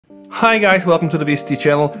Hi guys, welcome to the VST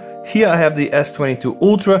channel. Here I have the S22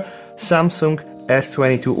 Ultra, Samsung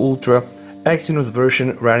S22 Ultra Exynos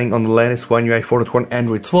version running on the latest One UI 4.1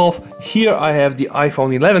 Android 12. Here I have the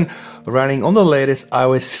iPhone 11 running on the latest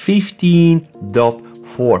iOS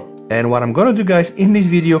 15.4. And what I'm gonna do, guys, in this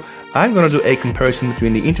video, I'm gonna do a comparison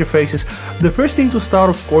between the interfaces. The first thing to start,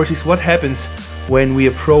 of course, is what happens when we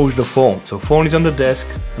approach the phone. So phone is on the desk,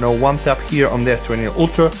 one tap here on the S22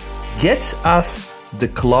 Ultra gets us the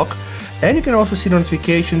clock, and you can also see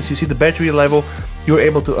notifications, you see the battery level, you're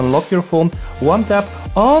able to unlock your phone. One tap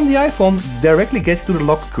on the iPhone directly gets to the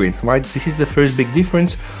lock screen, right? This is the first big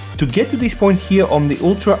difference. To get to this point here on the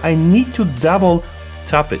Ultra, I need to double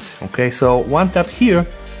tap it, okay? So one tap here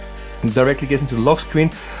directly gets into the lock screen.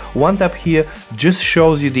 One tap here just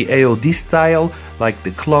shows you the AOD style, like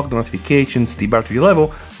the clock, the notifications, the battery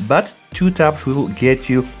level, but two taps will get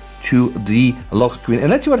you to the lock screen.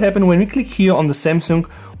 And let's see what happens when we click here on the Samsung.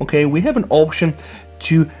 Okay, we have an option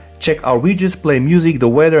to check our widgets, play music, the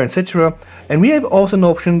weather, etc. And we have also an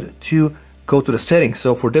option to go to the settings.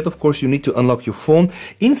 So for that, of course, you need to unlock your phone.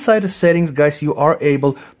 Inside the settings, guys, you are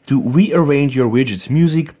able to rearrange your widgets,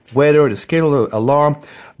 music, weather, the schedule, alarm,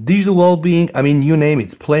 digital well-being, I mean, you name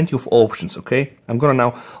it, plenty of options, okay? I'm gonna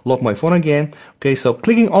now lock my phone again. Okay, so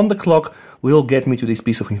clicking on the clock will get me to this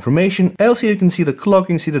piece of information. Also, you can see the clock,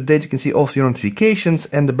 you can see the date, you can see also your notifications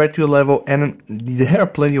and the battery level, and there are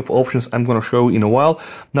plenty of options I'm gonna show you in a while.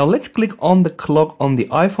 Now let's click on the clock on the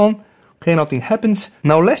iPhone. Okay, nothing happens.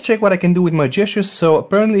 Now let's check what I can do with my gestures. So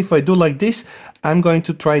apparently if I do like this, I'm going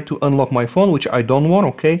to try to unlock my phone, which I don't want,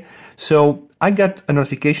 okay? So I got a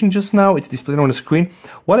notification just now, it's displayed on the screen.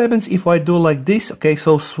 What happens if I do like this? Okay,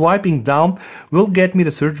 so swiping down will get me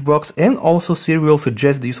the search box, and also Siri will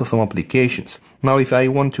suggest the use of some applications. Now if I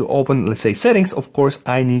want to open, let's say, settings, of course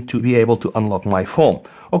I need to be able to unlock my phone.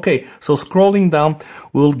 Okay, so scrolling down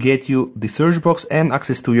will get you the search box and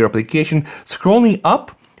access to your application. Scrolling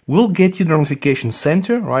up will get you the notification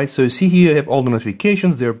center, right? So you see here you have all the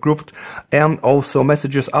notifications, they're grouped, and also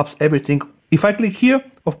messages, apps, everything. If I click here,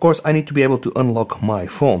 of course, I need to be able to unlock my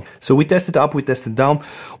phone. So we tested up, we tested down.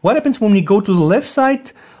 What happens when we go to the left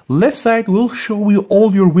side? Left side will show you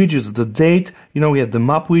all your widgets, the date, we have the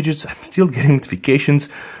map widgets. I'm still getting notifications.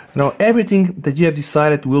 Everything that you have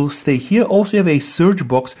decided will stay here. Also, you have a search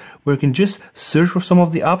box where you can just search for some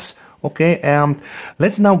of the apps. Okay, and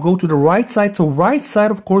let's now go to the right side. So right side,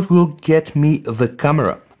 of course, will get me the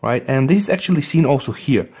camera, right? And this is actually seen also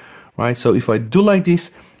here, right? So if I do like this,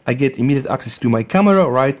 I get immediate access to my camera,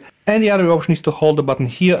 right? And the other option is to hold the button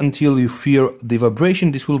here until you feel the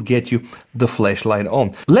vibration. This will get you the flashlight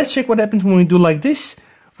on. Let's check what happens when we do like this.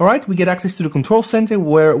 All right, we get access to the control center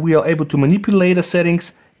where we are able to manipulate the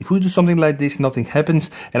settings. If we do something like this, nothing happens.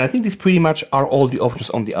 And I think this pretty much are all the options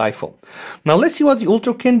on the iPhone. Now let's see what the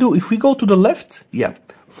Ultra can do. If we go to the left, yeah,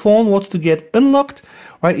 phone wants to get unlocked,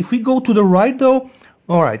 right? If we go to the right though,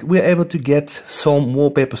 all right, we're able to get some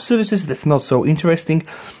wallpaper services. That's not so interesting.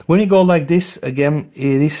 When you go like this, again,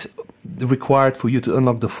 it is required for you to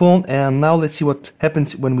unlock the phone. And now let's see what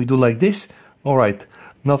happens when we do like this. All right,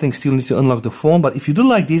 nothing, still needs to unlock the phone. But if you do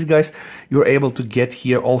like this, guys, you're able to get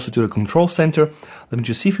here also to the control center. Let me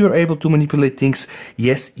just see if you're able to manipulate things.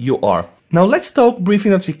 Yes, you are. Now let's talk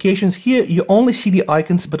briefly notifications. Here you only see the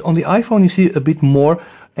icons, but on the iPhone you see a bit more.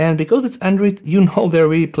 And because it's Android, there are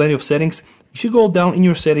really plenty of settings. If you go down in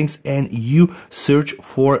your settings and you search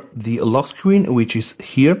for the lock screen, which is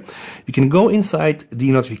here, you can go inside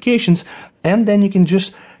the notifications and then you can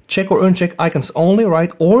just check or uncheck icons only,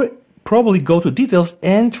 right? Or probably go to details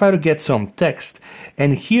and try to get some text.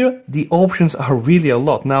 And here the options are really a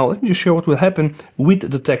lot. Now let me just show what will happen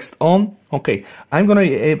with the text on. Okay, I'm gonna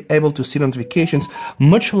be able to see notifications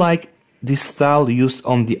much like this style used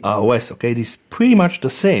on the iOS. Okay, this is pretty much the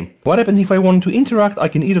same. What happens if I want to interact? I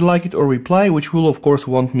can either like it or reply, which will of course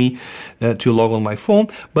want me to log on my phone,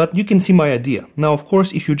 but you can see my idea. Now of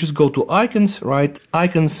course if you just go to icons, right,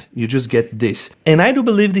 icons, you just get this. And I do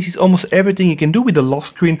believe this is almost everything you can do with the lock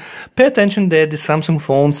screen. Pay attention that the Samsung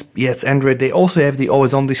phones, yes, Android, they also have the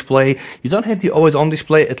always on display. You don't have the always on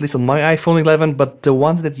display, at least on my iPhone 11, but the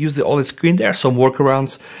ones that use the OLED screen, there are some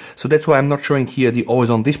workarounds, so that's why I'm not showing here the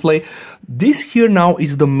always on display. This here now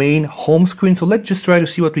is the main home screen, so let's just try to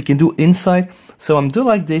see what we can do inside. So I'm doing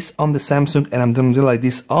like this on the Samsung and I'm doing like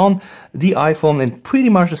this on the iPhone, and pretty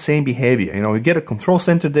much the same behavior. You get a control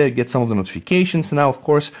center there, you get some of the notifications. Now of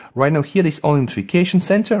course right now here is only notification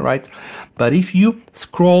center, right? But if you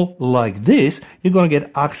scroll like this, you're gonna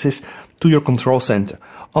get access to your control center.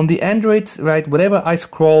 On the Android, right, whatever I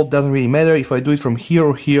scroll doesn't really matter. If I do it from here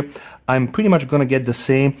or here, I'm pretty much gonna get the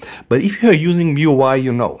same. But if you're using MIUI,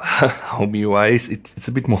 you know how MIUI is. It's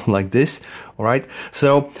a bit more like this, all right?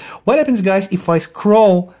 So what happens, guys, if I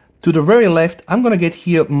scroll to the very left, I'm gonna get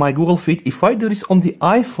here my Google Fit. If I do this on the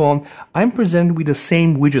iPhone, I'm presented with the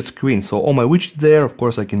same widget screen. So all my widgets there, of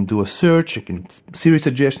course, I can do a search, I can Siri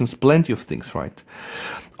suggestions, plenty of things, right?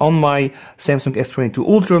 On my Samsung S22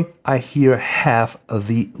 Ultra, I here have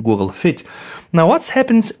the Google Fit. Now what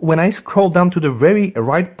happens when I scroll down to the very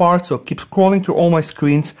right part, so keep scrolling through all my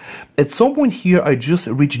screens, at some point here I just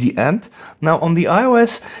reach the end. Now on the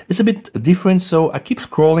iOS, it's a bit different, so I keep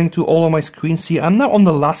scrolling to all of my screens. See, I'm now on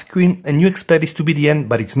the last screen and you expect this to be the end,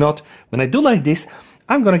 but it's not. When I do like this,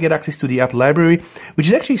 I'm gonna get access to the app library, which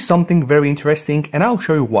is actually something very interesting, and I'll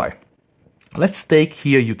show you why. Let's take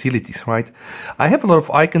here utilities, right? I have a lot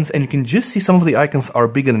of icons and you can just see some of the icons are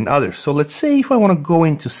bigger than others. So let's say if I want to go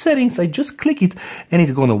into settings, I just click it and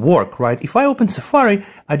it's going to work, right? If I open Safari,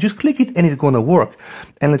 I just click it and it's going to work.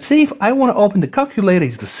 And let's say if I want to open the calculator,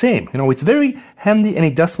 it's the same. You know, it's very handy and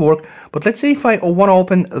it does work. But let's say if I want to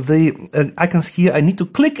open the icons here, I need to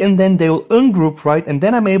click and then they will ungroup, right? And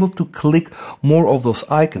then I'm able to click more of those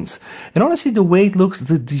icons. And honestly, the way it looks,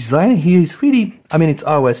 the design here is really, I mean, it's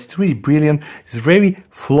iOS, it's really brilliant. It's very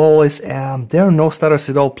flawless and there are no stutters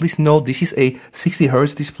at all. Please note this is a 60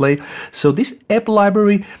 Hz display. So this app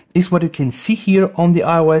library is what you can see here on the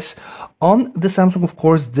iOS. On the Samsung, of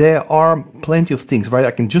course, there are plenty of things, right?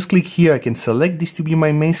 I can just click here, I can select this to be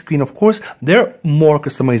my main screen. Of course, there are more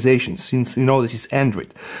customizations since, you know, this is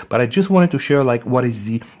Android. But I just wanted to share like what is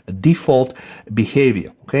the default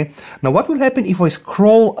behavior, okay? Now, what will happen if I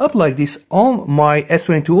scroll up like this on my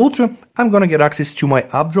S22 Ultra? I'm gonna get access to my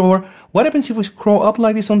app drawer. What happens if we scroll up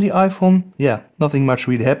like this on the iPhone? Yeah, nothing much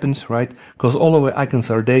really happens, right? Because all of the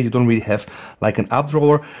icons are there, you don't really have like an app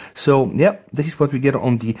drawer. So yeah, this is what we get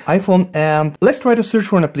on the iPhone. And let's try to search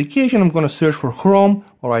for an application. I'm gonna search for Chrome.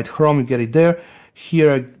 All right, Chrome, you get it there.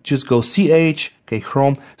 Here I just go CH, okay,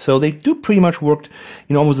 Chrome. So they do pretty much work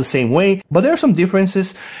in almost the same way, but there are some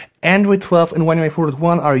differences. Android 12 and One UI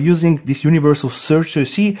 4.1 are using this universal search. So you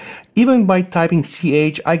see, even by typing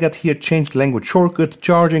CH, I got here changed language shortcut,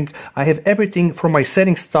 charging. I have everything from my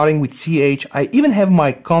settings starting with CH. I even have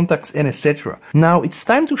my contacts and etc. Now it's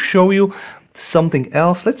time to show you something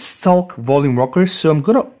else. Let's talk volume rockers. So I'm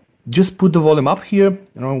gonna just put the volume up here.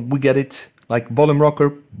 You know, we get it. Like volume rocker,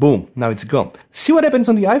 boom, now it's gone. See what happens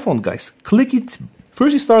on the iPhone, guys. Click it,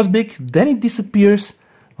 first it starts big, then it disappears,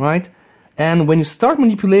 right? And when you start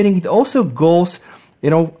manipulating, it also goes, you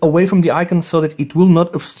know, away from the icon so that it will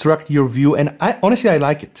not obstruct your view. And honestly, I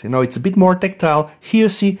like it. You know, it's a bit more tactile. Here,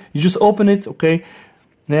 see, you just open it, okay?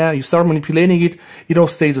 Yeah, you start manipulating it, it all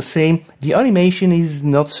stays the same. The animation is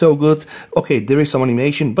not so good. Okay, there is some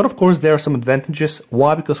animation, but of course there are some advantages.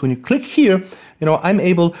 Why? Because when you click here, you know, I'm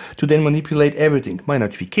able to then manipulate everything. My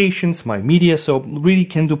notifications, my media, so really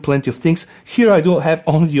can do plenty of things. Here I do have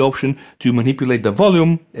only the option to manipulate the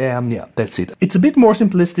volume, and yeah, that's it. It's a bit more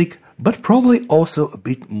simplistic, but probably also a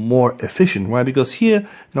bit more efficient, right? Because here,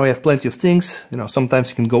 you know, I have plenty of things. You know, sometimes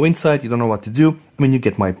you can go inside, you don't know what to do. I mean, you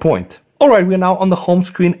get my point. Alright, we're now on the home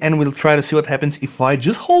screen and we'll try to see what happens if I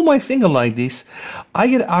just hold my finger like this. I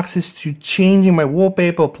get access to changing my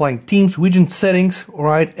wallpaper, applying themes, widget settings,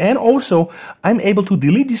 alright, and also I'm able to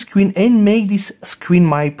delete this screen and make this screen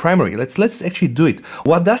my primary. Let's actually do it.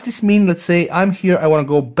 What does this mean? Let's say I'm here, I want to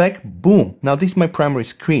go back, boom. Now this is my primary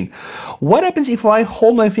screen. What happens if I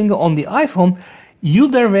hold my finger on the iPhone? You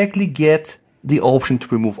directly get the option to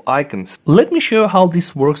remove icons. Let me show you how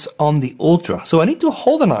this works on the Ultra. So I need to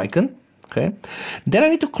hold an icon. Okay, then I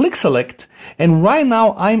need to click select, and right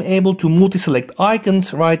now I'm able to multi-select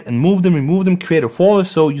icons, right, and move them, remove them, create a folder.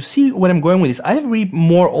 So you see where I'm going with this. I have really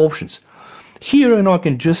more options. Here, you know, I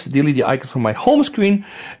can just delete the icons from my home screen,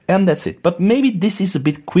 and that's it. But maybe this is a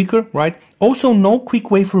bit quicker, right? Also, no quick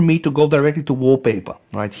way for me to go directly to wallpaper,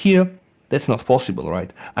 right? Here, that's not possible, right?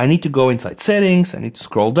 I need to go inside settings, I need to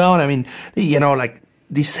scroll down. I mean, you know, like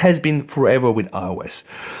this has been forever with iOS.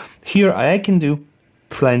 Here, I can do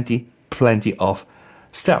plenty of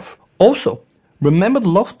stuff. Also, remember the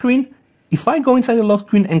lock screen? If I go inside the lock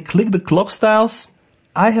screen and click the clock styles,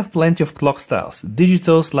 I have plenty of clock styles.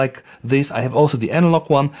 Digitals like this, I have also the analog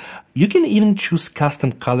one. You can even choose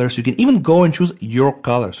custom colors. You can even go and choose your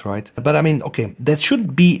colors, right? But I mean, okay, that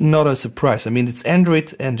should be not a surprise. I mean, it's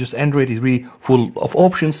Android and just Android is really full of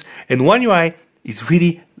options. And One UI is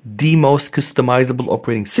really the most customizable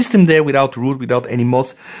operating system there without root, without any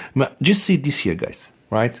mods. Just see this here, guys,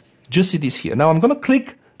 right? Just see this here. Now I'm gonna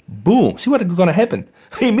click boom, see what's gonna happen.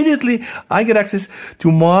 Immediately I get access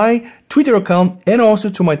to my Twitter account and also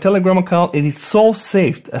to my Telegram account, and it's all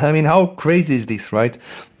saved. I mean, how crazy is this, right?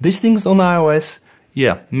 These things on iOS,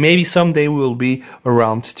 yeah, maybe someday we will be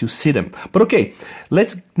around to see them. But okay,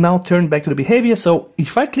 let's now turn back to the behavior. So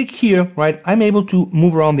if I click here, right, I'm able to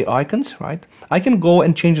move around the icons, right? I can go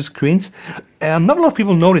and change the screens. And not a lot of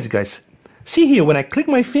people notice, guys. See here, when I click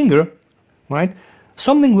my finger, right,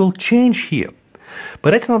 something will change here.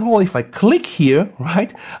 But that's not all. If I click here,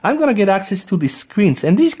 right, I'm gonna get access to these screens,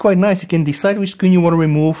 and this is quite nice. You can decide which screen you want to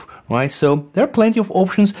remove, right? So there are plenty of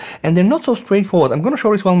options, and they're not so straightforward. I'm gonna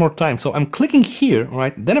show this one more time. So I'm clicking here,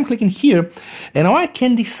 right, then I'm clicking here, and now I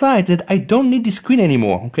can decide that I don't need the screen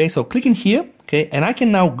anymore. Okay, so clicking here, okay, and I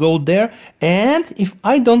can now go there, and if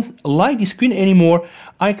I don't like the screen anymore,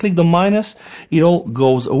 I click the minus, it all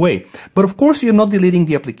goes away. But of course you're not deleting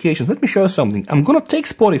the applications. Let me show you something. I'm gonna take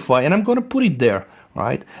Spotify and I'm gonna put it there,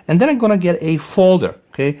 right? And then I'm gonna get a folder,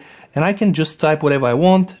 okay? And I can just type whatever I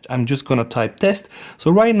want. I'm just gonna type test.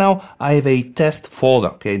 So right now I have a test folder,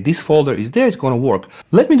 okay? This folder is there, it's gonna work.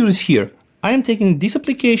 Let me do this here. I am taking this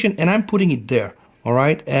application and I'm putting it there, all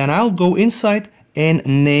right? And I'll go inside and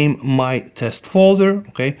name my test folder.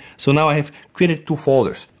 Okay, so now I have created two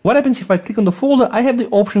folders. What happens if I click on the folder? I have the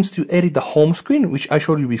options to edit the home screen, which I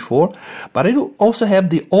showed you before, but I do also have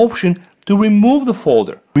the option to remove the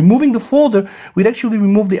folder. Removing the folder will actually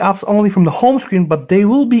remove the apps only from the home screen, but they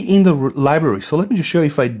will be in the library. So let me just show you.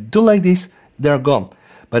 If I do like this, they're gone.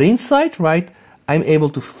 But inside, right, I'm able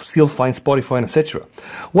to still find Spotify and etc.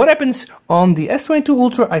 What happens on the S22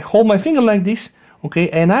 Ultra? I hold my finger like this.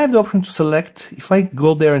 Okay, and I have the option to select. If I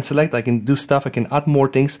go there and select, I can do stuff, I can add more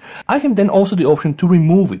things. I have then also the option to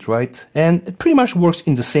remove it, right? And it pretty much works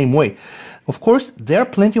in the same way. Of course, there are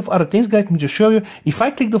plenty of other things, guys. Let me just show you. If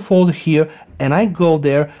I click the folder here and I go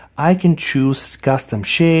there, I can choose custom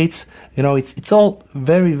shades. You know, it's all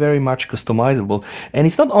very, very much customizable. And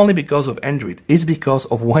it's not only because of Android, it's because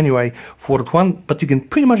of One UI 4.1, but you can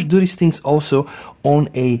pretty much do these things also on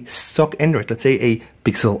a stock Android, let's say a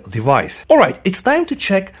Pixel device. All right, it's time to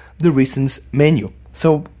check the recents menu.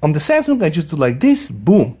 So on the Samsung, I just do like this,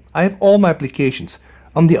 boom, I have all my applications.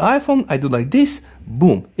 On the iPhone, I do like this,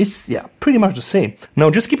 boom. It's, yeah, pretty much the same. Now,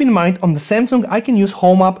 just keep in mind, on the Samsung, I can use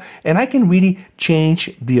Home App and I can really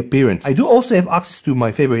change the appearance. I do also have access to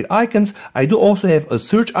my favorite icons. I do also have a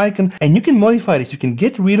search icon, and you can modify this. You can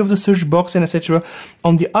get rid of the search box and etc.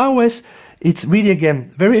 On the iOS, it's really,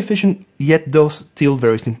 again, very efficient, yet though still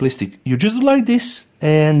very simplistic. You just do like this,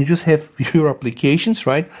 and you just have your applications,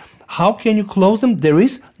 right? How can you close them? There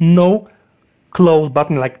is no close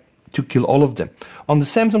button like to kill all of them. On the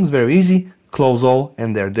Samsung, it's very easy, close all,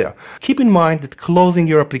 and they're there. Keep in mind that closing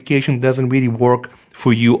your application doesn't really work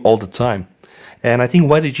for you all the time. And I think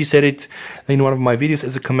YDG said it in one of my videos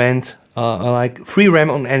as a comment, like free RAM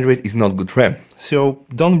on Android is not good RAM. So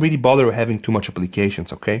don't really bother having too much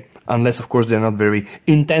applications, okay? Unless, of course, they're not very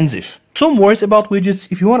intensive. Some words about widgets.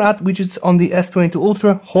 If you want to add widgets on the S22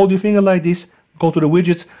 Ultra, hold your finger like this, go to the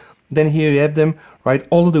widgets, then here you have them, right?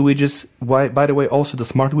 All of the widgets. By the way, also the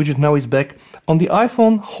smart widget now is back. On the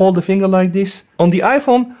iPhone, hold the finger like this. On the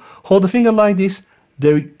iPhone, hold the finger like this.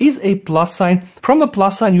 There is a plus sign. From the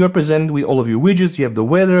plus sign, you are presented with all of your widgets. You have the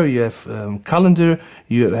weather, you have calendar,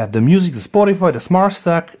 you have the music, the Spotify, the smart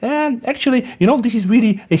stack. And actually, you know, this is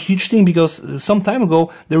really a huge thing because some time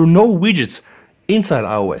ago, there were no widgets inside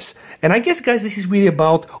iOS. And I guess, guys, this is really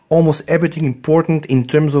about almost everything important in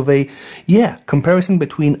terms of a, yeah, comparison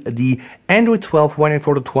between the Android 12 One UI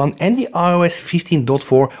 4.1 and the iOS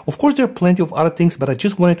 15.4. Of course, there are plenty of other things, but I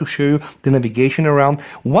just wanted to show you the navigation around.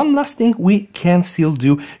 One last thing we can still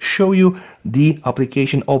do, show you the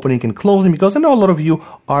application opening and closing, because I know a lot of you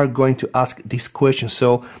are going to ask this question.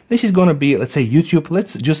 So this is going to be, let's say, YouTube.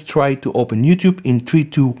 Let's just try to open YouTube in 3,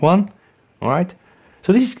 2, 1. All right.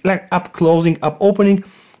 So this is like app closing, app opening.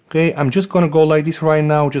 Okay, I'm just gonna go like this right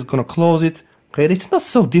now, just gonna close it. Okay, it's not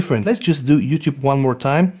so different. Let's just do YouTube one more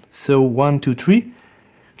time. So 1, 2, 3.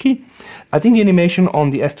 Okay, I think the animation on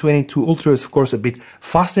the S22 Ultra is of course a bit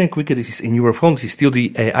faster and quicker. This is a newer phone, this is still the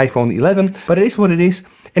iPhone 11, but it is what it is.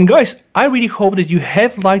 And guys, I really hope that you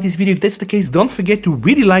have liked this video. If that's the case, don't forget to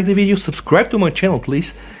really like the video, subscribe to my channel,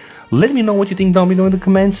 please. Let me know what you think down below in the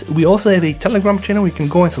comments. We also have a Telegram channel. You can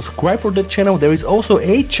go and subscribe for that channel. There is also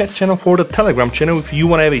a chat channel for the Telegram channel if you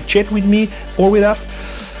want to have a chat with me or with us.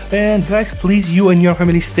 And guys, please, you and your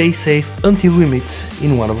family stay safe until we meet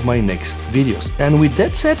in one of my next videos. And with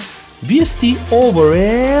that said, VST over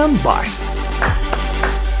and bye.